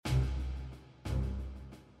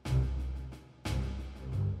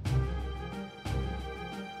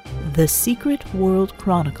The Secret World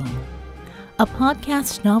Chronicle, a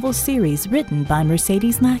podcast novel series written by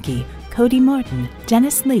Mercedes Lackey, Cody Martin,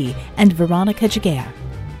 Dennis Lee, and Veronica Giguere.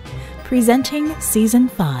 Presenting Season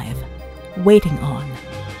 5, Waiting On.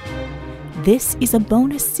 This is a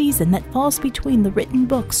bonus season that falls between the written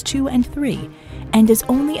books 2 and 3 and is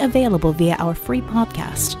only available via our free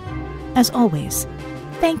podcast. As always,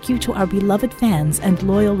 thank you to our beloved fans and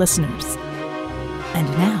loyal listeners. And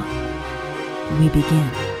now, we begin.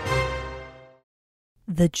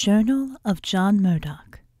 The Journal of John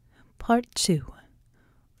Murdock, Part 2,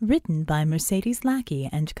 written by Mercedes Lackey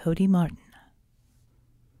and Cody Martin.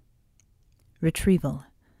 Retrieval.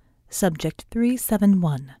 Subject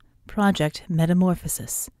 371. Project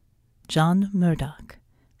Metamorphosis. John Murdock.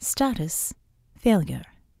 Status: failure.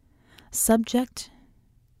 Subject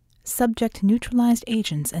neutralized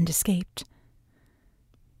agents and escaped.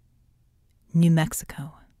 New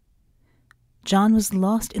Mexico. John was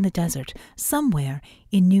lost in the desert, somewhere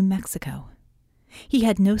in New Mexico. He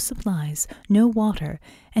had no supplies, no water,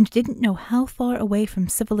 and didn't know how far away from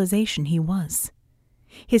civilization he was.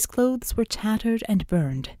 His clothes were tattered and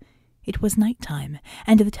burned. It was nighttime,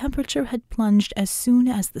 and the temperature had plunged as soon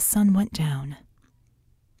as the sun went down.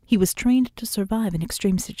 He was trained to survive in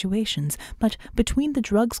extreme situations, but between the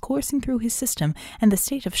drugs coursing through his system and the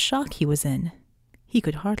state of shock he was in, he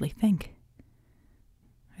could hardly think.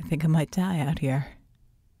 I think I might die out here.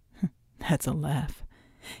 That's a laugh.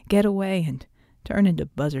 Get away and turn into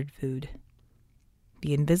buzzard food.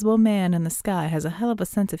 The invisible man in the sky has a hell of a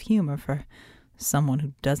sense of humor for someone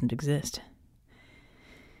who doesn't exist.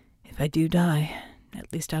 If I do die,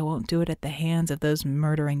 at least I won't do it at the hands of those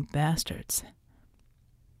murdering bastards.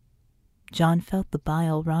 John felt the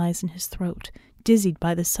bile rise in his throat, dizzied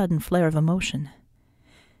by the sudden flare of emotion.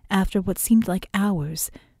 After what seemed like hours,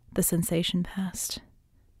 the sensation passed.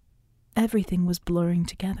 Everything was blurring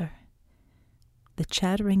together. The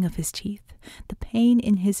chattering of his teeth, the pain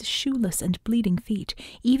in his shoeless and bleeding feet,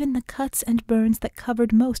 even the cuts and burns that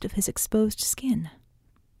covered most of his exposed skin.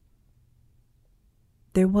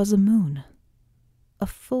 There was a moon, a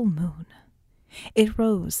full moon. It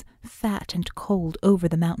rose, fat and cold, over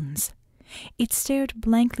the mountains. It stared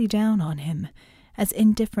blankly down on him, as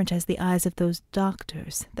indifferent as the eyes of those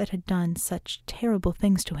doctors that had done such terrible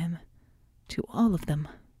things to him, to all of them.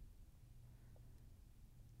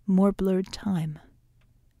 More blurred time.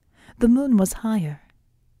 The moon was higher,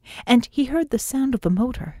 and he heard the sound of a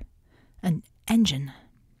motor, an engine.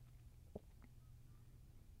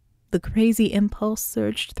 The crazy impulse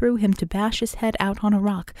surged through him to bash his head out on a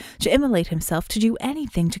rock, to immolate himself, to do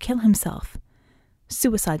anything to kill himself.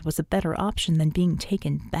 Suicide was a better option than being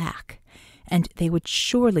taken back, and they would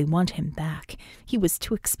surely want him back. He was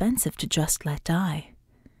too expensive to just let die.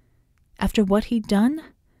 After what he'd done?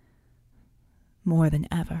 More than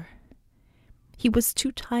ever. He was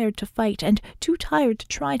too tired to fight and too tired to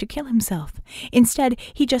try to kill himself. Instead,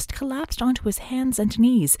 he just collapsed onto his hands and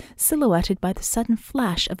knees, silhouetted by the sudden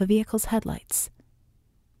flash of a vehicle's headlights.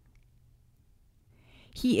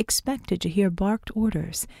 He expected to hear barked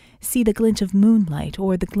orders, see the glint of moonlight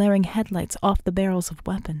or the glaring headlights off the barrels of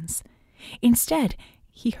weapons. Instead,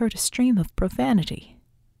 he heard a stream of profanity.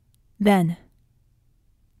 Then,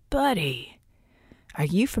 "Buddy, are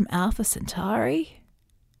you from Alpha Centauri?"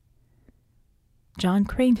 John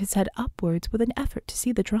craned his head upwards with an effort to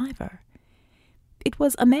see the driver. It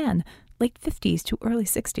was a man, late 50s to early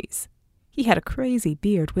 60s. He had a crazy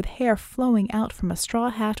beard with hair flowing out from a straw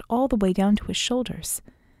hat all the way down to his shoulders.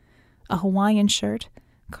 A Hawaiian shirt,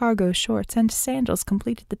 cargo shorts, and sandals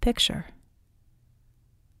completed the picture.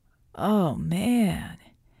 "Oh, man,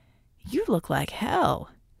 you look like hell.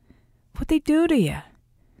 What'd they do to you?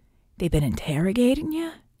 They been interrogating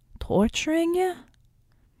you? Torturing you?"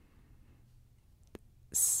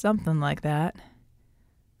 "Something like that,"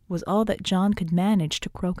 was all that John could manage to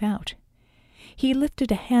croak out. He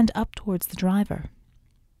lifted a hand up towards the driver.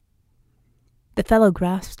 The fellow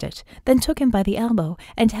grasped it, then took him by the elbow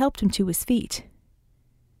and helped him to his feet.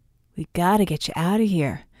 "We gotta get you out of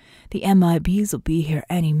here. The MIBs will be here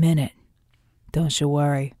any minute. Don't you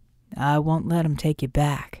worry. I won't let 'em take you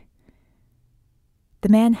back." The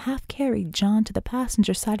man half-carried John to the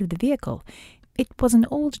passenger side of the vehicle. It was an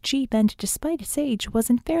old Jeep and, despite its age, was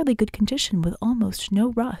in fairly good condition with almost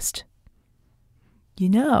no rust. "You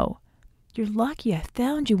know, you're lucky I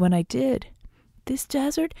found you when I did. This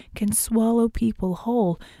desert can swallow people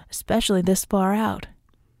whole, especially this far out.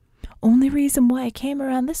 Only reason why I came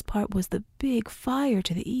around this part was the big fire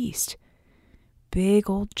to the east. Big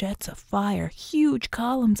old jets of fire, huge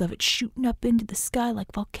columns of it shooting up into the sky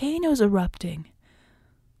like volcanoes erupting.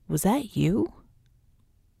 Was that you?"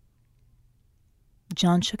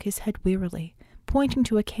 John shook his head wearily, pointing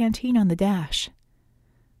to a canteen on the dash.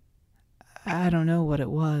 I don't know what it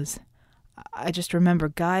was. I just remember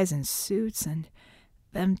guys in suits and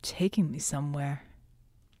them taking me somewhere.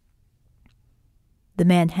 The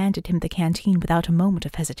man handed him the canteen without a moment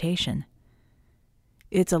of hesitation.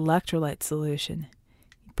 It's electrolyte solution.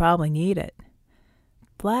 You probably need it.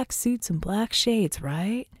 Black suits and black shades,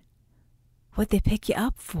 right? What'd they pick you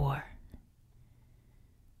up for?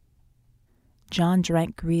 John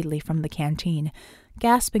drank greedily from the canteen,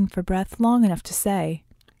 gasping for breath long enough to say,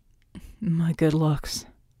 My good looks.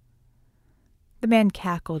 The man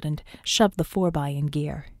cackled and shoved the 4x in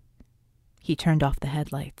gear. He turned off the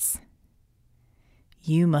headlights.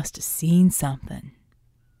 You must have seen something.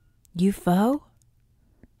 UFO?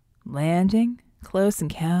 Landing? Close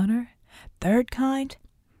encounter? Third kind?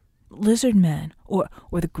 Lizard men? Or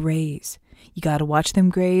the Greys? You gotta watch them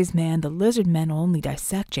Greys, man. The lizard men will only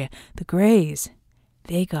dissect you. The Greys,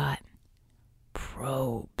 they got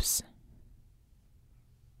probes.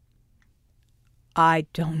 I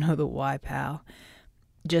don't know the why, pal.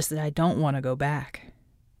 Just that I don't want to go back.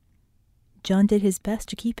 John did his best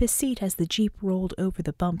to keep his seat as the Jeep rolled over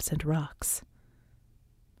the bumps and rocks.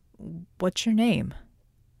 What's your name?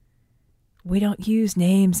 We don't use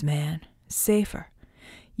names, man. Safer.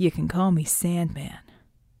 You can call me Sandman.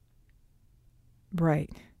 Right.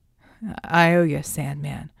 I owe you,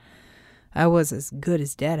 Sandman. I was as good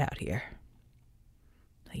as dead out here.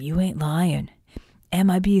 You ain't lying.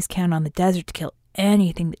 MIBs count on the desert to kill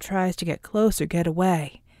anything that tries to get close or get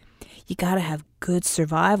away. You gotta have good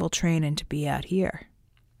survival training to be out here.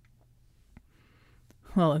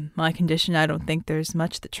 Well, in my condition, I don't think there's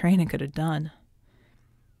much that training could have done.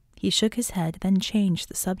 He shook his head, then changed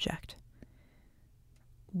the subject.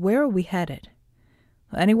 Where are we headed?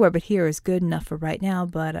 Anywhere but here is good enough for right now,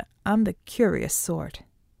 but I'm the curious sort.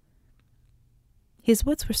 His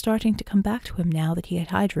wits were starting to come back to him now that he had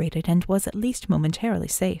hydrated and was at least momentarily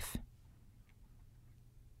safe.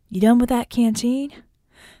 You done with that canteen?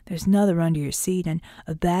 There's another under your seat and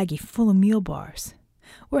a baggie full of meal bars.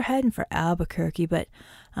 We're heading for Albuquerque, but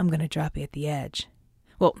I'm going to drop you at the edge.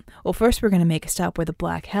 Well, first we're going to make a stop where the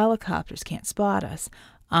black helicopters can't spot us.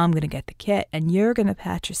 I'm going to get the kit, and you're going to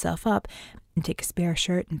patch yourself up and take a spare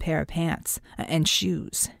shirt and pair of pants and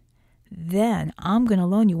shoes. Then I'm going to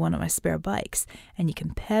loan you one of my spare bikes, and you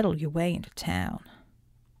can pedal your way into town.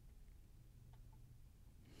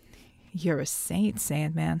 You're a saint,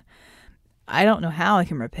 Sandman. I don't know how I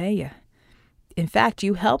can repay you. In fact,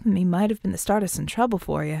 you helping me might have been the start of some trouble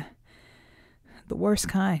for you. The worst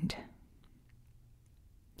kind.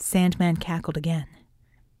 Sandman cackled again.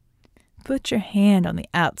 Put your hand on the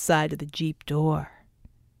outside of the Jeep door.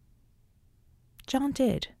 John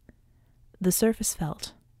did. The surface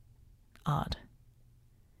felt odd.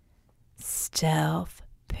 Stealth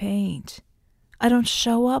paint. I don't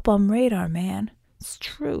show up on radar, man. It's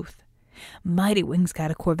truth. Mighty Wing's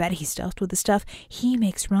got a Corvette he stuffed with the stuff. He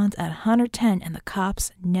makes runs at 110 and the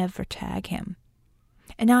cops never tag him.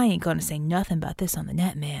 And I ain't gonna say nothing about this on the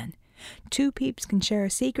net, man. 2 peeps can share a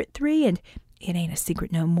secret, 3 and it ain't a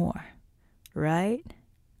secret no more. Right?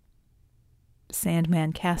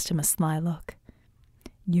 Sandman cast him a sly look.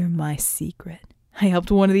 You're my secret. I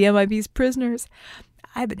helped one of the MIB's prisoners.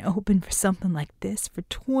 I've been hoping for something like this for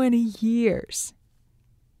 20 years.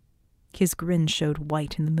 His grin showed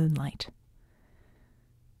white in the moonlight.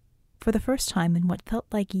 For the first time in what felt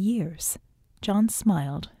like years, John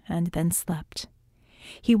smiled and then slept.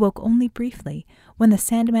 He woke only briefly when the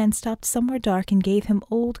Sandman stopped somewhere dark and gave him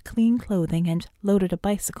old, clean clothing and loaded a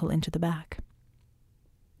bicycle into the back.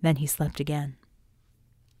 Then he slept again.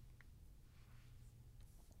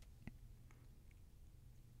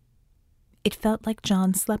 It felt like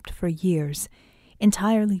John slept for years,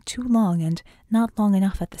 entirely too long and not long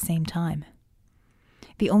enough at the same time.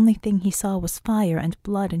 The only thing he saw was fire and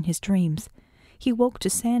blood in his dreams. He woke to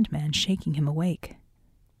Sandman shaking him awake.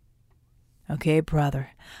 Okay, brother,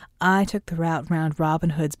 I took the route round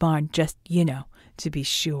Robin Hood's barn just, to be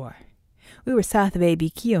sure. We were south of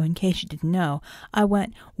ABQ, in case you didn't know. I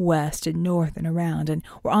went west and north and around, and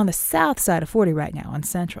we're on the south side of 40 right now, on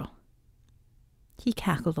Central. He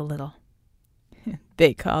cackled a little.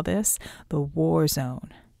 They call this the war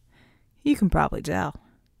zone. You can probably tell.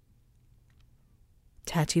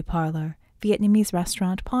 Tattoo parlor, Vietnamese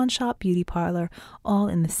restaurant, pawn shop, beauty parlor, all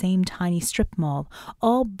in the same tiny strip mall,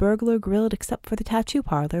 all burglar grilled except for the tattoo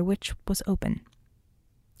parlor, which was open.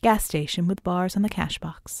 Gas station with bars on the cash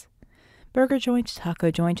box. Burger joint, taco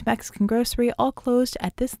joint, Mexican grocery, all closed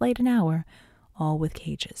at this late an hour, all with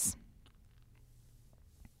cages.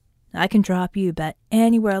 I can drop you about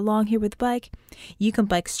anywhere along here with a bike. You can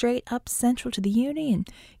bike straight up Central to the uni and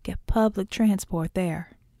get public transport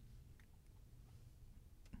there.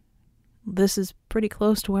 This is pretty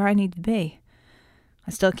close to where I need to be.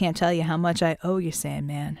 I still can't tell you how much I owe you,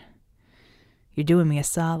 Sandman. You're doing me a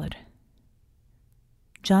solid.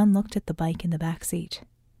 John looked at the bike in the back seat.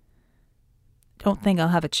 Don't think I'll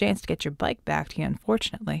have a chance to get your bike back to you,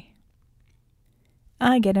 unfortunately.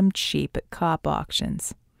 I get 'em cheap at cop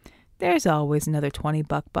auctions. There's always another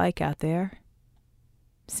 $20 bike out there.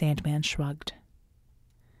 Sandman shrugged.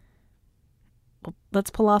 Well, let's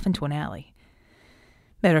pull off into an alley.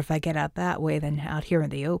 Better if I get out that way than out here in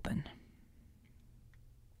the open.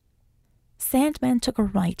 Sandman took a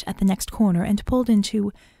right at the next corner and pulled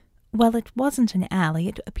into, well, it wasn't an alley.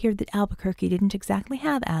 It appeared that Albuquerque didn't exactly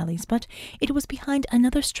have alleys, but it was behind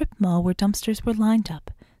another strip mall where dumpsters were lined up,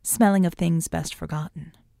 smelling of things best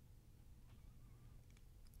forgotten.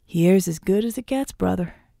 Here's as good as it gets,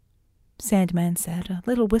 brother, Sandman said, a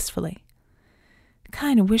little wistfully.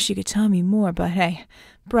 Kinda wish you could tell me more, but hey,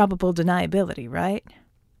 probable deniability, right?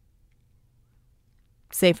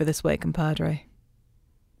 Safer this way, compadre.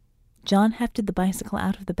 John hefted the bicycle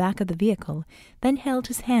out of the back of the vehicle, then held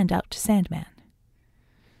his hand out to Sandman.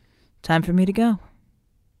 Time for me to go.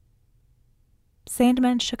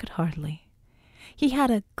 Sandman shook it heartily. He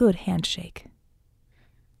had a good handshake.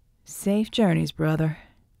 Safe journeys, brother.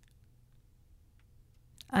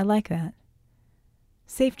 I like that.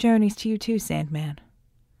 Safe journeys to you too, Sandman.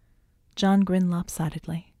 John grinned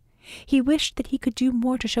lopsidedly. He wished that he could do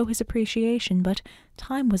more to show his appreciation, but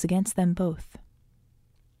time was against them both.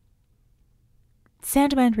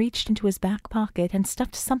 Sandman reached into his back pocket and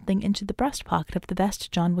stuffed something into the breast pocket of the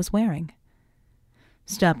vest John was wearing.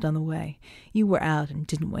 Stopped on the way. You were out and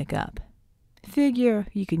didn't wake up. Figure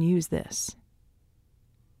you can use this.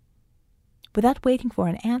 Without waiting for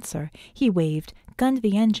an answer, he waved, gunned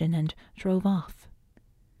the engine, and drove off.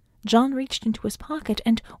 John reached into his pocket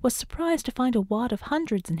and was surprised to find a wad of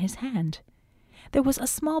hundreds in his hand. There was a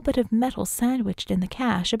small bit of metal sandwiched in the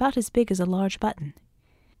cash, about as big as a large button.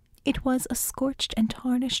 It was a scorched and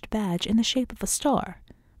tarnished badge in the shape of a star,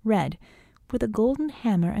 red, with a golden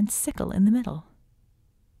hammer and sickle in the middle.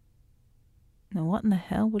 Now what in the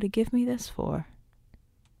hell would he give me this for?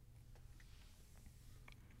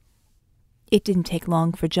 It didn't take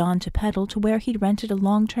long for John to pedal to where he'd rented a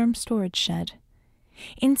long-term storage shed.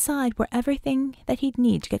 Inside were everything that he'd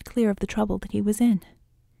need to get clear of the trouble that he was in.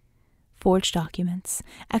 Forged documents,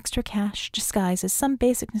 extra cash, disguises, some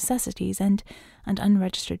basic necessities, and an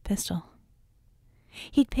unregistered pistol.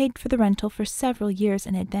 He'd paid for the rental for several years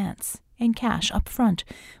in advance, in cash up front,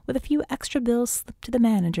 with a few extra bills slipped to the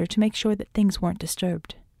manager to make sure that things weren't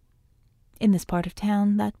disturbed. In this part of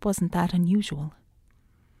town, that wasn't that unusual.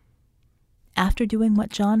 After doing what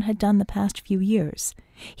John had done the past few years,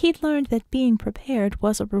 he'd learned that being prepared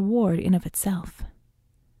was a reward in of itself.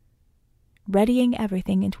 Readying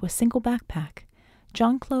everything into a single backpack,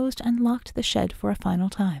 John closed and locked the shed for a final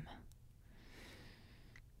time.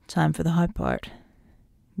 Time for the hard part.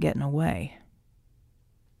 Getting away.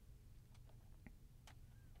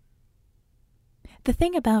 The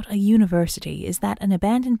thing about a university is that an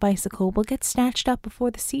abandoned bicycle will get snatched up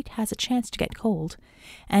before the seat has a chance to get cold,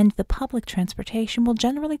 and the public transportation will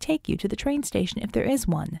generally take you to the train station if there is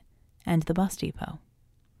one, and the bus depot.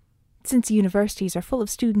 Since universities are full of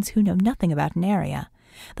students who know nothing about an area,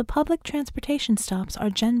 the public transportation stops are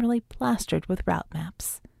generally plastered with route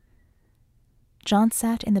maps. John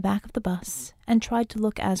sat in the back of the bus and tried to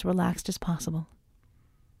look as relaxed as possible.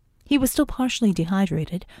 He was still partially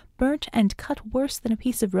dehydrated, burnt and cut worse than a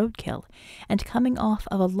piece of roadkill, and coming off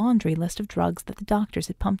of a laundry list of drugs that the doctors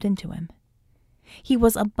had pumped into him. He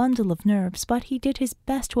was a bundle of nerves, but he did his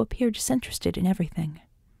best to appear disinterested in everything.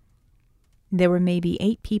 There were maybe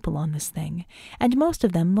 8 people on this thing, and most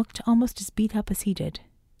of them looked almost as beat up as he did.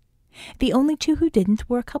 The only 2 who didn't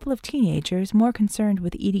were a couple of teenagers more concerned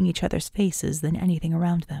with eating each other's faces than anything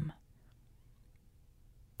around them.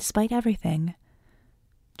 Despite everything,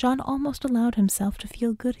 John almost allowed himself to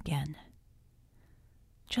feel good again.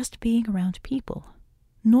 Just being around people,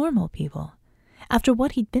 normal people, after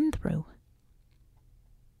what he'd been through.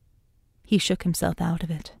 He shook himself out of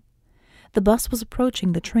it. The bus was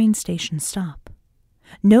approaching the train station stop.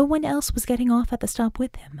 No one else was getting off at the stop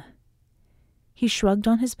with him. He shrugged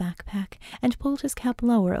on his backpack and pulled his cap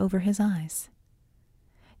lower over his eyes.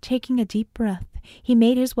 Taking a deep breath, he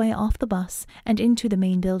made his way off the bus and into the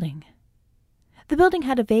main building. The building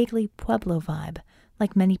had a vaguely Pueblo vibe,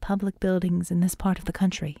 like many public buildings in this part of the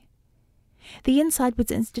country. The inside was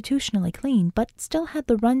institutionally clean, but still had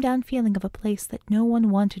the run-down feeling of a place that no one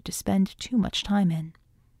wanted to spend too much time in.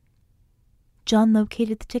 John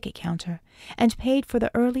located the ticket counter and paid for the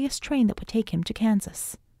earliest train that would take him to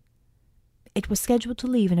Kansas. It was scheduled to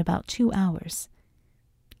leave in about 2 hours.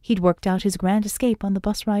 He'd worked out his grand escape on the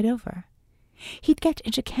bus ride over. He'd get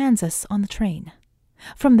into Kansas on the train.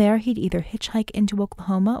 From there, he'd either hitchhike into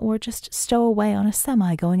Oklahoma or just stow away on a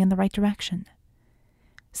semi going in the right direction.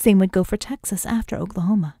 Same would go for Texas after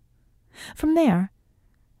Oklahoma. From there,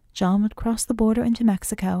 John would cross the border into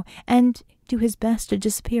Mexico and do his best to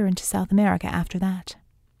disappear into South America after that.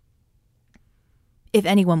 If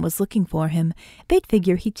anyone was looking for him, they'd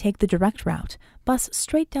figure he'd take the direct route, bus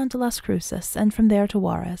straight down to Las Cruces, and from there to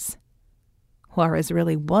Juarez. Juarez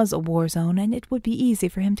really was a war zone, and it would be easy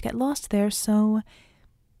for him to get lost there, so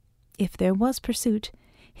if there was pursuit,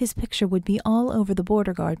 his picture would be all over the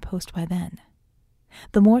border guard post by then.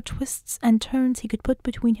 The more twists and turns he could put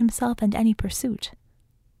between himself and any pursuit,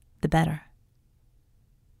 the better.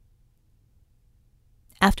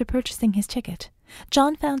 After purchasing his ticket,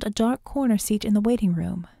 John found a dark corner seat in the waiting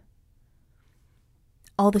room.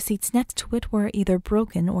 All the seats next to it were either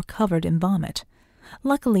broken or covered in vomit.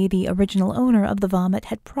 Luckily, the original owner of the vomit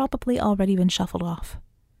had probably already been shuffled off.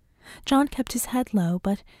 John kept his head low,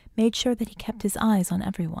 but made sure that he kept his eyes on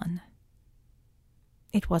everyone.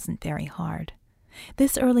 It wasn't very hard.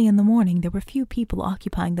 This early in the morning, there were few people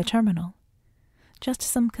occupying the terminal. Just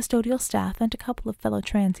some custodial staff and a couple of fellow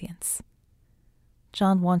transients.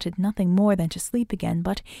 John wanted nothing more than to sleep again,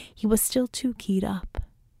 but he was still too keyed up.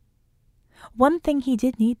 One thing he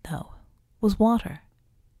did need, though, was water.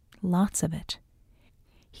 Lots of it.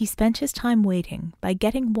 He spent his time waiting by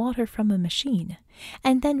getting water from a machine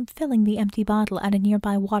and then filling the empty bottle at a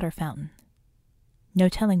nearby water fountain. No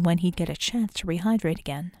telling when he'd get a chance to rehydrate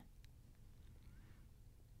again.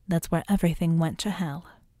 That's where everything went to hell.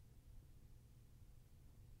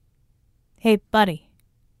 "Hey, buddy."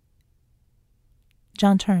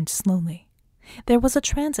 John turned slowly. There was a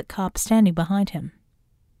transit cop standing behind him.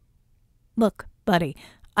 "Look, buddy,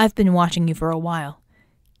 I've been watching you for a while.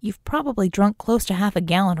 You've probably drunk close to half a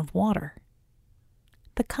gallon of water."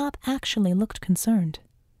 The cop actually looked concerned.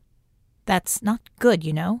 "That's not good,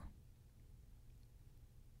 you know."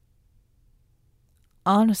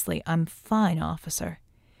 "Honestly, I'm fine, officer.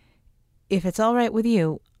 If it's all right with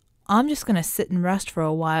you, I'm just going to sit and rest for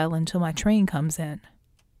a while until my train comes in."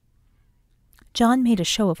 John made a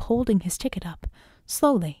show of holding his ticket up,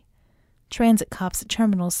 slowly. Transit cops at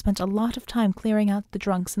terminals spent a lot of time clearing out the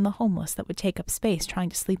drunks and the homeless that would take up space trying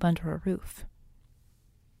to sleep under a roof.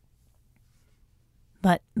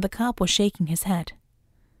 But the cop was shaking his head.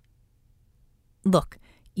 "Look,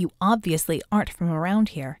 you obviously aren't from around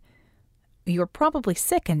here. You're probably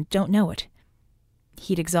sick and don't know it.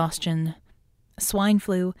 Heat exhaustion, swine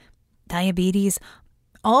flu, diabetes,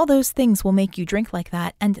 all those things will make you drink like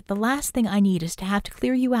that, and the last thing I need is to have to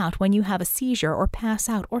clear you out when you have a seizure or pass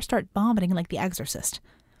out or start vomiting like the exorcist.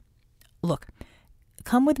 Look,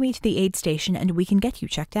 come with me to the aid station and we can get you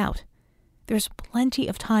checked out. There's plenty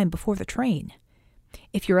of time before the train.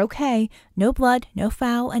 If you're okay, no blood, no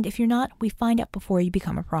foul, and if you're not, we find out before you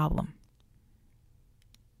become a problem."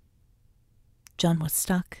 John was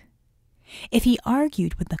stuck. If he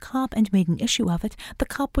argued with the cop and made an issue of it, the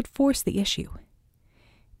cop would force the issue.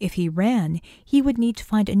 If he ran, he would need to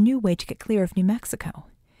find a new way to get clear of New Mexico.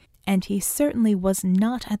 And he certainly was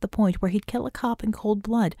not at the point where he'd kill a cop in cold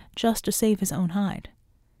blood just to save his own hide.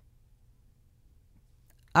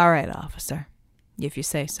 "All right, officer, if you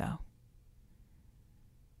say so."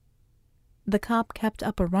 The cop kept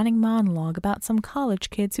up a running monologue about some college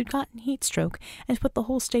kids who'd gotten heat stroke and put the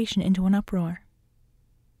whole station into an uproar.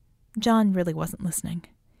 John really wasn't listening.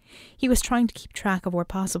 He was trying to keep track of where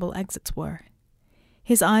possible exits were.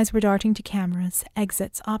 His eyes were darting to cameras,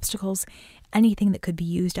 exits, obstacles, anything that could be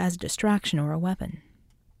used as a distraction or a weapon.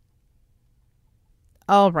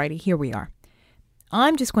 "Alrighty, here we are.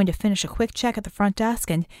 I'm just going to finish a quick check at the front desk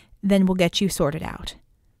and then we'll get you sorted out.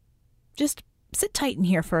 Just sit tight in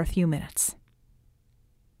here for a few minutes."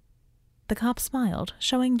 The cop smiled,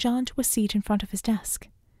 showing John to a seat in front of his desk.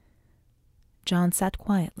 John sat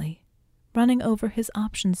quietly, running over his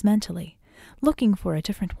options mentally, looking for a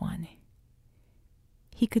different one.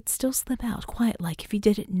 He could still slip out quiet-like if he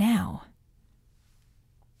did it now.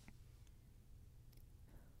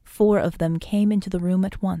 4 of them came into the room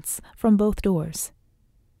at once, from both doors.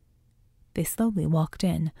 They slowly walked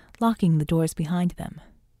in, locking the doors behind them.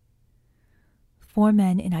 4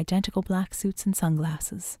 men in identical black suits and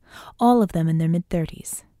sunglasses, all of them in their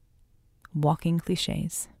mid-30s. Walking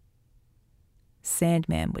cliches.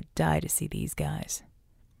 Sandman would die to see these guys.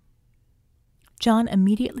 John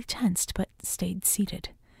immediately tensed, but stayed seated.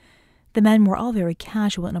 The men were all very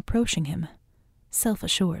casual in approaching him,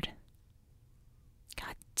 self-assured.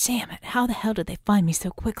 Damn it, how the hell did they find me so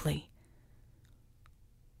quickly?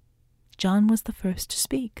 John was the first to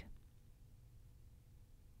speak.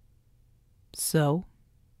 So,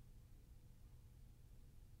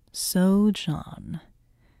 John,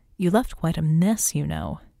 you left quite a mess, you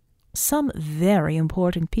know. Some very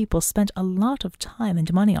important people spent a lot of time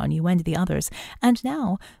and money on you and the others, and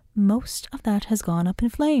now most of that has gone up in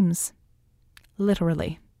flames.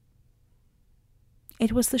 Literally.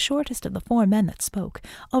 It was the shortest of the four men that spoke,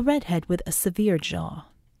 a redhead with a severe jaw.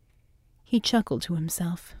 He chuckled to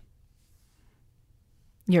himself.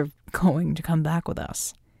 You're going to come back with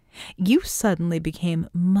us. You suddenly became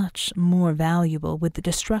much more valuable with the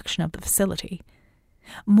destruction of the facility.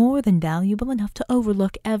 More than valuable enough to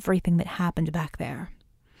overlook everything that happened back there.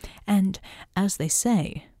 And, as they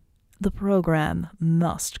say, the program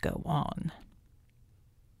must go on.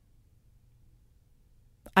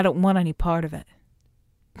 I don't want any part of it.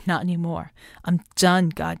 Not anymore. I'm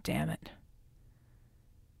done, goddammit.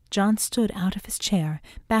 John stood out of his chair,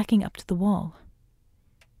 backing up to the wall.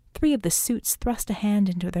 3 of the suits thrust a hand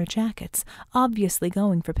into their jackets, obviously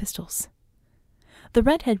going for pistols. The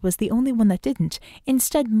redhead was the only one that didn't,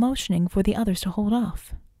 instead motioning for the others to hold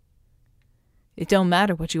off. It don't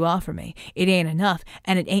matter what you offer me. It ain't enough,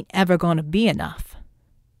 and it ain't ever gonna be enough.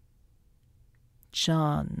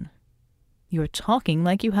 John, you're talking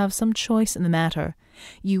like you have some choice in the matter.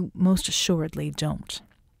 You most assuredly don't.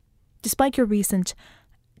 Despite your recent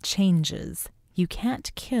changes, you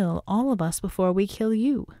can't kill all of us before we kill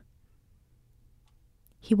you.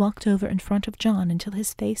 He walked over in front of John until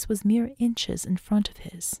his face was mere inches in front of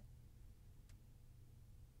his.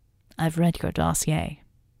 I've read your dossier.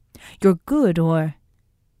 You're good, or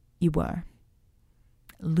you were.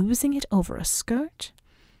 Losing it over a skirt?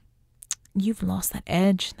 You've lost that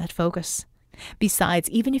edge, that focus. Besides,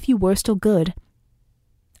 even if you were still good,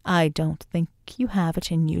 I don't think you have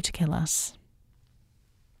it in you to kill us.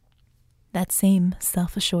 That same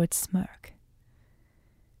self-assured smirk.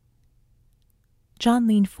 John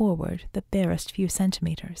leaned forward the barest few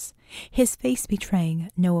centimeters, his face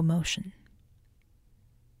betraying no emotion.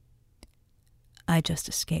 I just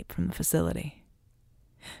escaped from the facility.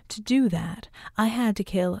 To do that, I had to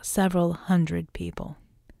kill several hundred people,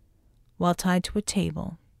 while tied to a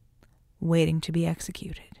table, waiting to be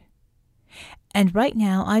executed. And right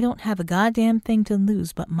now, I don't have a goddamn thing to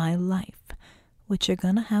lose but my life, which you're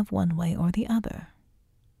gonna have one way or the other.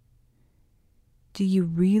 Do you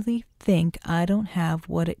really think I don't have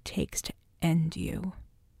what it takes to end you?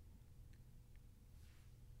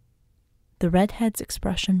 The redhead's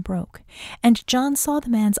expression broke, and John saw the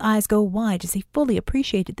man's eyes go wide as he fully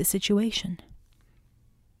appreciated the situation.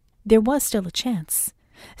 There was still a chance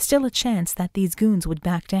that these goons would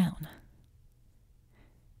back down.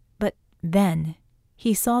 But then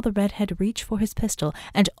he saw the redhead reach for his pistol,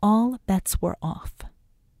 and all bets were off.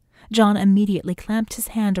 John immediately clamped his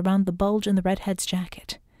hand around the bulge in the redhead's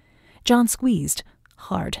jacket. John squeezed,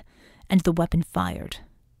 hard, and the weapon fired.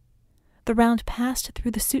 The round passed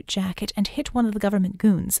through the suit jacket and hit one of the government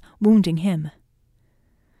goons, wounding him.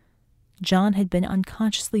 John had been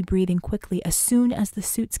unconsciously breathing quickly as soon as the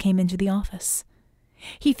suits came into the office.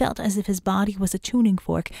 He felt as if his body was a tuning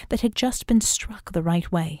fork that had just been struck the right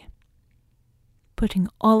way. Putting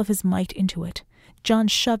all of his might into it, John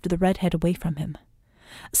shoved the redhead away from him.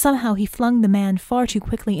 Somehow he flung the man far too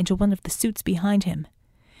quickly into one of the suits behind him.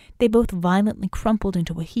 They both violently crumpled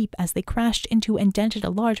into a heap as they crashed into and dented a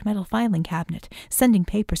large metal filing cabinet, sending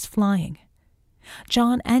papers flying.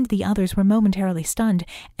 John and the others were momentarily stunned,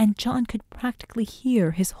 and John could practically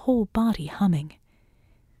hear his whole body humming.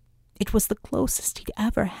 It was the closest he'd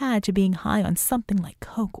ever had to being high on something like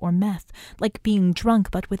coke or meth, like being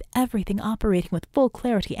drunk but with everything operating with full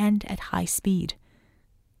clarity and at high speed.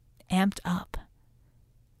 Amped up.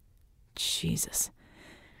 Jesus,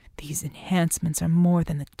 these enhancements are more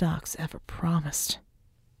than the docs ever promised.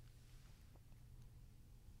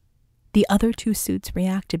 The other 2 suits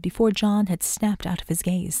reacted before John had snapped out of his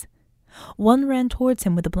gaze. One ran towards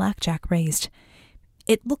him with the blackjack raised.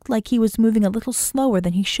 It looked like he was moving a little slower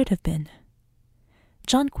than he should have been.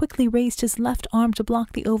 John quickly raised his left arm to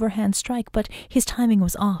block the overhand strike, but his timing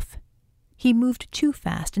was off. He moved too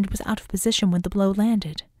fast and was out of position when the blow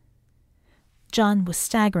landed. John was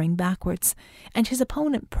staggering backwards, and his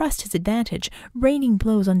opponent pressed his advantage, raining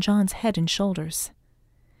blows on John's head and shoulders.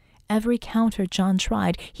 Every counter John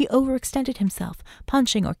tried, he overextended himself,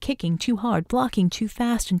 punching or kicking too hard, blocking too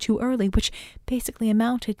fast and too early, which basically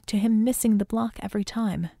amounted to him missing the block every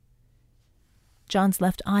time. John's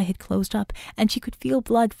left eye had closed up, and he could feel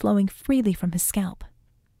blood flowing freely from his scalp.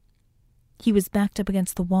 He was backed up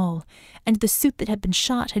against the wall, and the suit that had been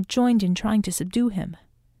shot had joined in trying to subdue him.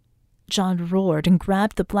 John roared and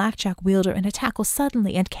grabbed the blackjack wielder in a tackle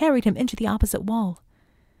suddenly and carried him into the opposite wall.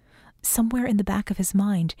 Somewhere in the back of his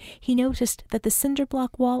mind, he noticed that the cinder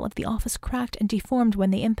block wall of the office cracked and deformed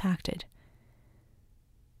when they impacted.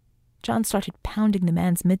 John started pounding the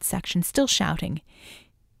man's midsection, still shouting.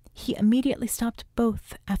 He immediately stopped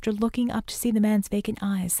both after looking up to see the man's vacant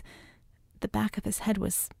eyes. The back of his head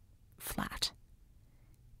was flat,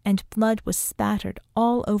 and blood was spattered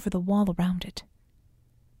all over the wall around it.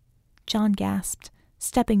 John gasped,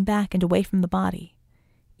 stepping back and away from the body.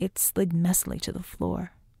 It slid messily to the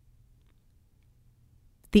floor.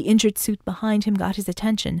 The injured suit behind him got his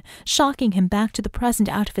attention, shocking him back to the present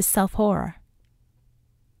out of his self-horror.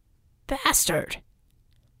 "Bastard!"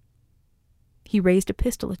 He raised a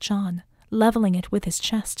pistol at John, leveling it with his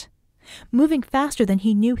chest. Moving faster than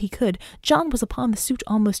he knew he could, John was upon the suit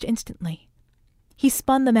almost instantly. He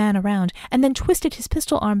spun the man around and then twisted his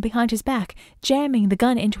pistol arm behind his back, jamming the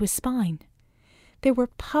gun into his spine. There were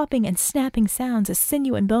popping and snapping sounds as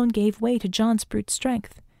sinew and bone gave way to John's brute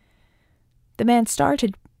strength. The man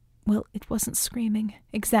started, well, it wasn't screaming.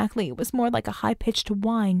 Exactly, it was more like a high-pitched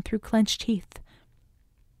whine through clenched teeth.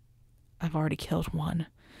 "I've already killed one.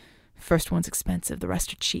 First one's expensive, the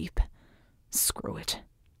rest are cheap. Screw it."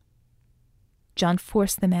 John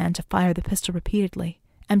forced the man to fire the pistol repeatedly,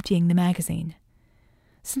 emptying the magazine.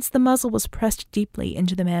 Since the muzzle was pressed deeply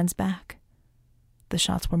into the man's back, the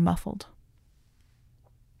shots were muffled.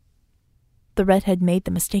 The redhead made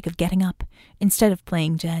the mistake of getting up, instead of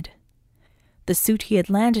playing dead. The suit he had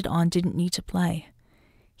landed on didn't need to play.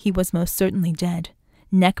 He was most certainly dead,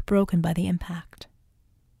 neck broken by the impact.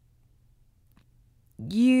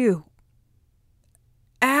 "You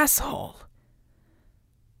asshole!"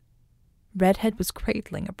 Redhead was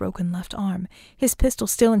cradling a broken left arm, his pistol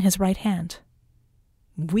still in his right hand.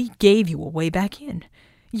 "We gave you a way back in.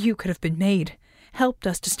 You could have been made, helped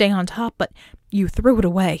us to stay on top, but you threw it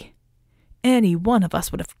away. Any one of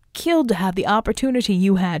us would have killed to have the opportunity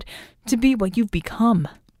you had, to be what you've become."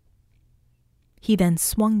 He then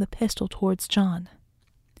swung the pistol towards John.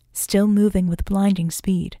 Still moving with blinding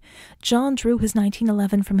speed, John drew his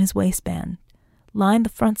 1911 from his waistband, lined the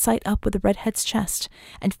front sight up with the redhead's chest,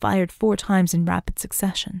 and fired 4 times in rapid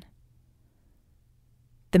succession.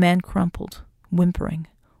 The man crumpled, whimpering,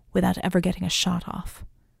 without ever getting a shot off.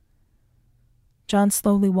 John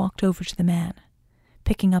slowly walked over to the man,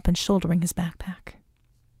 picking up and shouldering his backpack.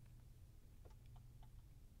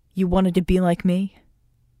 "You wanted to be like me?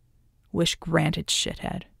 Wish granted,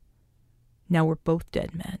 shithead. Now we're both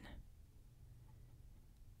dead men."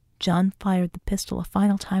 John fired the pistol a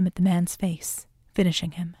final time at the man's face,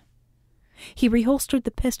 finishing him. He reholstered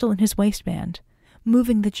the pistol in his waistband,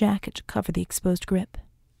 moving the jacket to cover the exposed grip.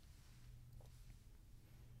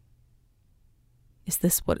 "Is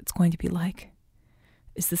this what it's going to be like?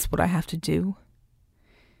 Is this what I have to do?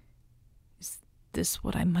 Is this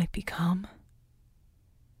what I might become?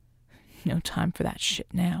 No time for that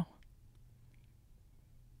shit now."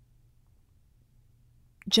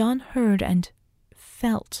 John heard and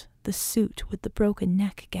felt the suit with the broken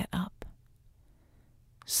neck get up.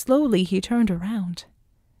 Slowly he turned around.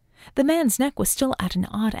 The man's neck was still at an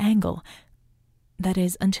odd angle. That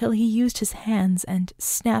is, until he used his hands and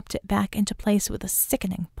snapped it back into place with a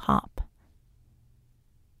sickening pop.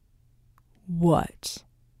 "What?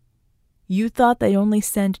 You thought they'd only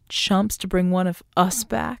send chumps to bring one of us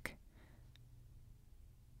back?"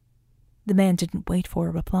 The man didn't wait for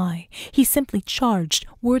a reply. He simply charged,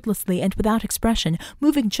 wordlessly and without expression,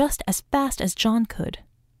 moving just as fast as John could.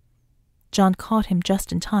 John caught him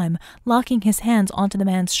just in time, locking his hands onto the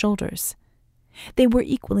man's shoulders. They were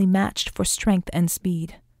equally matched for strength and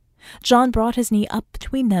speed. John brought his knee up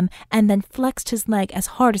between them and then flexed his leg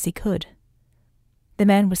as hard as he could. The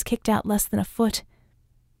man was kicked out less than a foot.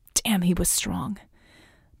 Damn, he was strong.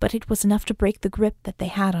 But it was enough to break the grip that they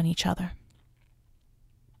had on each other.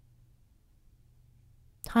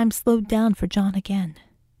 Time slowed down for John again.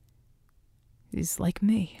 He's like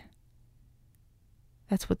me.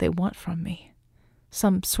 That's what they want from me.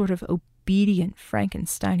 Some sort of obedient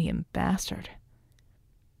Frankensteinian bastard.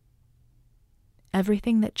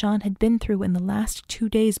 Everything that John had been through in the last 2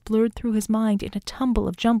 days blurred through his mind in a tumble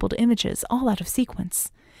of jumbled images, all out of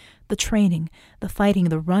sequence. The training, the fighting,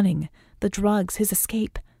 the running, the drugs, his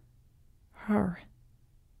escape. Her.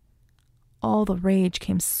 All the rage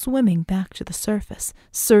came swimming back to the surface,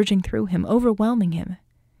 surging through him, overwhelming him.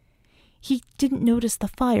 He didn't notice the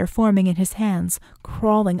fire forming in his hands,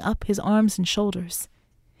 crawling up his arms and shoulders.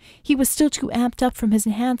 He was still too amped up from his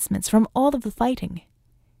enhancements, from all of the fighting.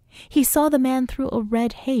 He saw the man through a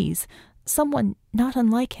red haze, someone not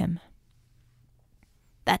unlike him.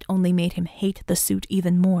 That only made him hate the suit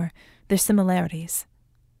even more, their similarities.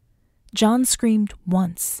 John screamed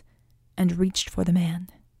once and reached for the man.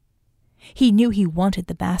 He knew he wanted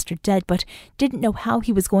the bastard dead, but didn't know how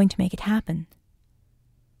he was going to make it happen.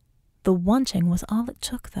 The wanting was all it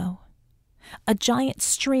took, though. A giant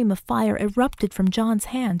stream of fire erupted from John's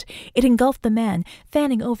hand. It engulfed the man,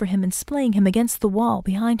 fanning over him and splaying him against the wall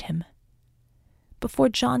behind him. Before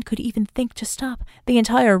John could even think to stop, the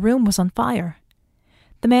entire room was on fire.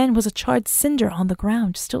 The man was a charred cinder on the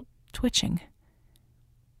ground, still twitching.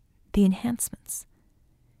 The enhancements.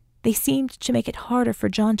 They seemed to make it harder for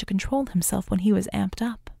John to control himself when he was amped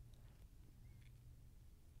up.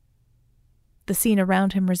 The scene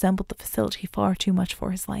around him resembled the facility far too much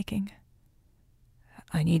for his liking.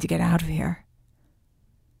 I need to get out of here.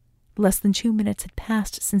 Less than 2 minutes had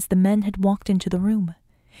passed since the men had walked into the room.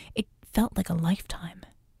 It felt like a lifetime.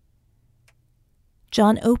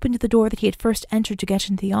 John opened the door that he had first entered to get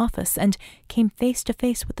into the office and came face to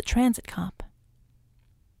face with the transit cop.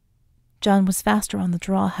 John was faster on the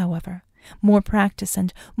draw, however, more practice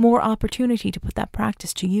and more opportunity to put that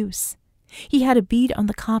practice to use. He had a bead on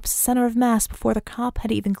the cop's center of mass before the cop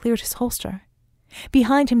had even cleared his holster.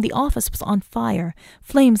 Behind him, the office was on fire,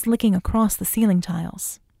 flames licking across the ceiling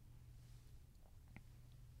tiles.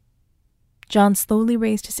 John slowly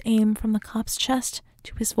raised his aim from the cop's chest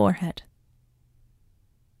to his forehead.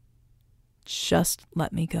 Just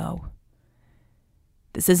let me go.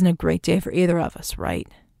 This isn't a great day for either of us, right?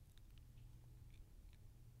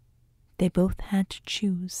 They both had to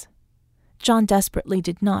choose. John desperately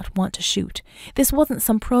did not want to shoot. This wasn't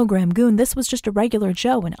some program goon. This was just a regular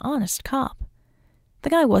Joe, an honest cop. The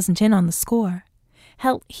guy wasn't in on the score.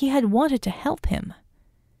 Hell, he had wanted to help him.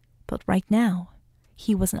 But right now,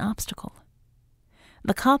 he was an obstacle.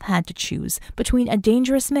 The cop had to choose between a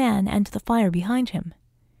dangerous man and the fire behind him.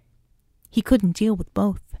 He couldn't deal with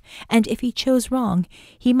both, and if he chose wrong,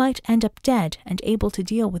 he might end up dead and able to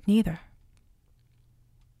deal with neither.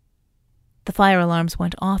 The fire alarms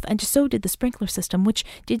went off, and so did the sprinkler system, which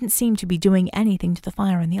didn't seem to be doing anything to the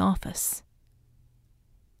fire in the office.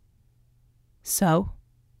 So,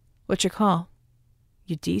 what's your call?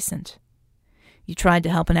 You're decent. You tried to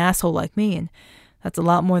help an asshole like me, and that's a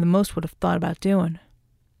lot more than most would have thought about doing.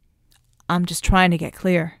 I'm just trying to get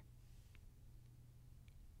clear.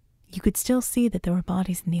 You could still see that there were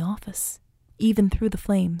bodies in the office, even through the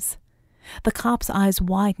flames. The cop's eyes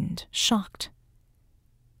widened, shocked.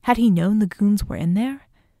 Had he known the goons were in there?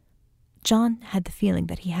 John had the feeling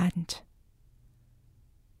that he hadn't.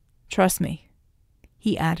 Trust me,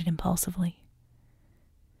 he added impulsively.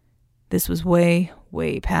 This was way,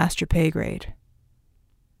 way past your pay grade.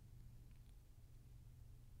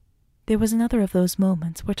 There was another of those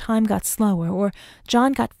moments where time got slower or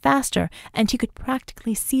John got faster and he could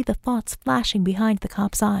practically see the thoughts flashing behind the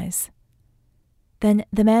cop's eyes. Then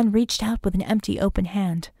the man reached out with an empty, open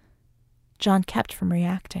hand. John kept from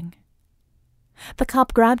reacting. The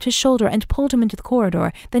cop grabbed his shoulder and pulled him into the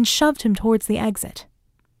corridor, then shoved him towards the exit.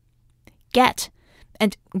 Get!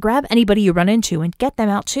 And grab anybody you run into and get them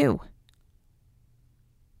out too.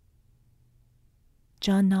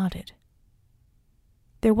 John nodded.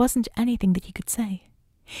 There wasn't anything that he could say.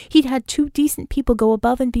 He'd had 2 decent people go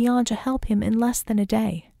above and beyond to help him in less than a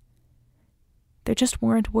day. There just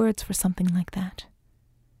weren't words for something like that.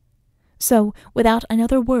 So, without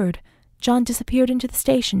another word, John disappeared into the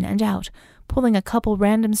station and out, pulling a couple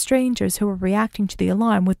random strangers who were reacting to the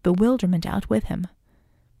alarm with bewilderment out with him.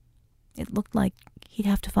 It looked like he'd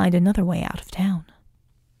have to find another way out of town.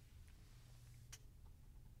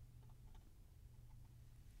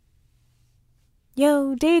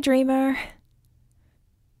 Yo, daydreamer!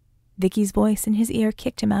 Vicky's voice in his ear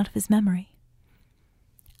kicked him out of his memory.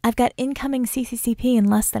 I've got incoming CCCP in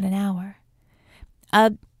less than an hour.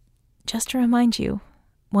 Just to remind you,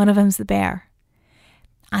 one of them's the bear.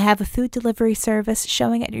 I have a food delivery service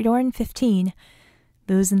showing at your door in 15,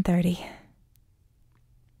 booze in 30.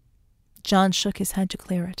 John shook his head to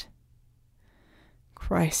clear it.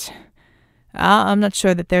 Christ, I'm not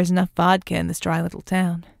sure that there's enough vodka in this dry little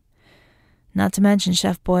town. Not to mention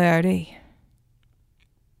Chef Boyardee.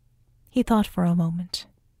 He thought for a moment.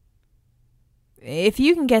 If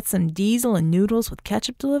you can get some diesel and noodles with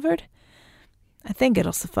ketchup delivered, I think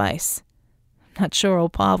it'll suffice. Not sure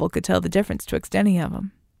old Pavel could tell the difference twixt any of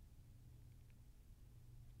them.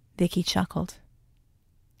 Vicky chuckled.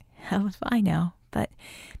 Hell if I know, but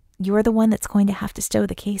you're the one that's going to have to stow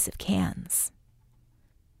the case of cans.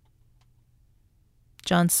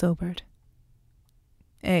 John sobered.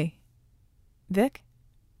 Hey, Vic?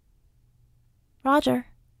 Roger.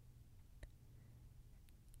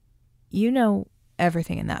 You know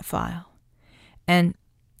everything in that file. And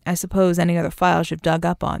I suppose any other files you've dug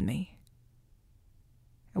up on me.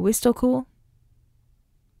 Are we still cool?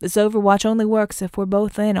 This Overwatch only works if we're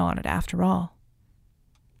both in on it, after all.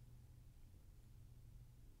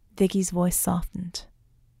 Vicky's voice softened.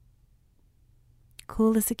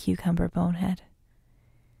 Cool as a cucumber, Bonehead.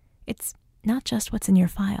 It's not just what's in your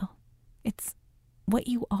file. It's what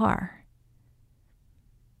you are.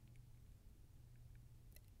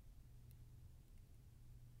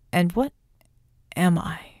 And what am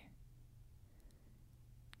I?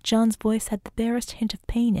 John's voice had the barest hint of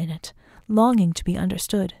pain in it, longing to be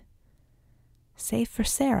understood. Save for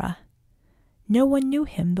Sarah, no one knew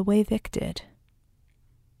him the way Vic did.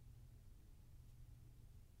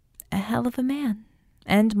 A hell of a man,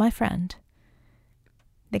 and my friend.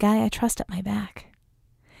 The guy I trust at my back.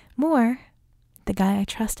 More, the guy I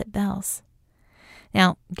trust at Bell's.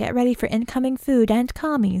 Now, get ready for incoming food and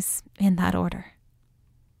commies in that order.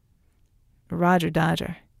 Roger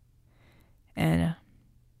Dodger. And,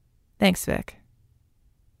 thanks, Vic.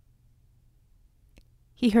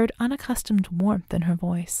 He heard unaccustomed warmth in her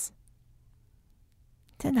voice.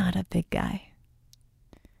 Donata, big guy.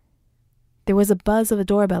 There was a buzz of a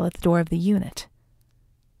doorbell at the door of the unit.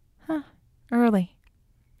 Huh, early.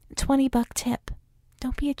 $20 tip.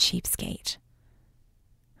 Don't be a cheapskate.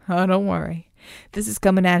 Oh, don't worry. This is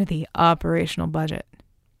coming out of the operational budget.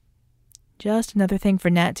 Just another thing for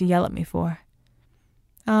Nat to yell at me for.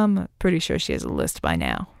 I'm pretty sure she has a list by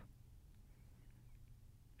now.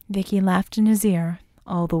 Vicky laughed in his ear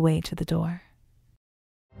all the way to the door.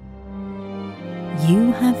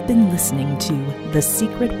 You have been listening to The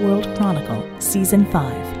Secret World Chronicle, Season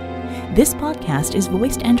 5. This podcast is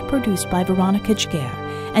voiced and produced by Veronica Giguere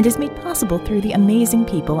and is made possible through the amazing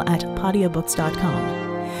people at audiobooks.com.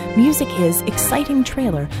 Music is Exciting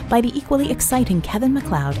Trailer by the equally exciting Kevin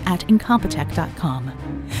MacLeod at Incompetech.com.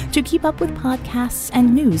 To keep up with podcasts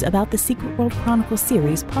and news about the Secret World Chronicle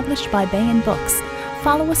series published by Baen Books,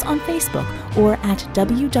 follow us on Facebook or at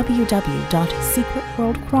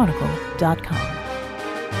www.secretworldchronicle.com.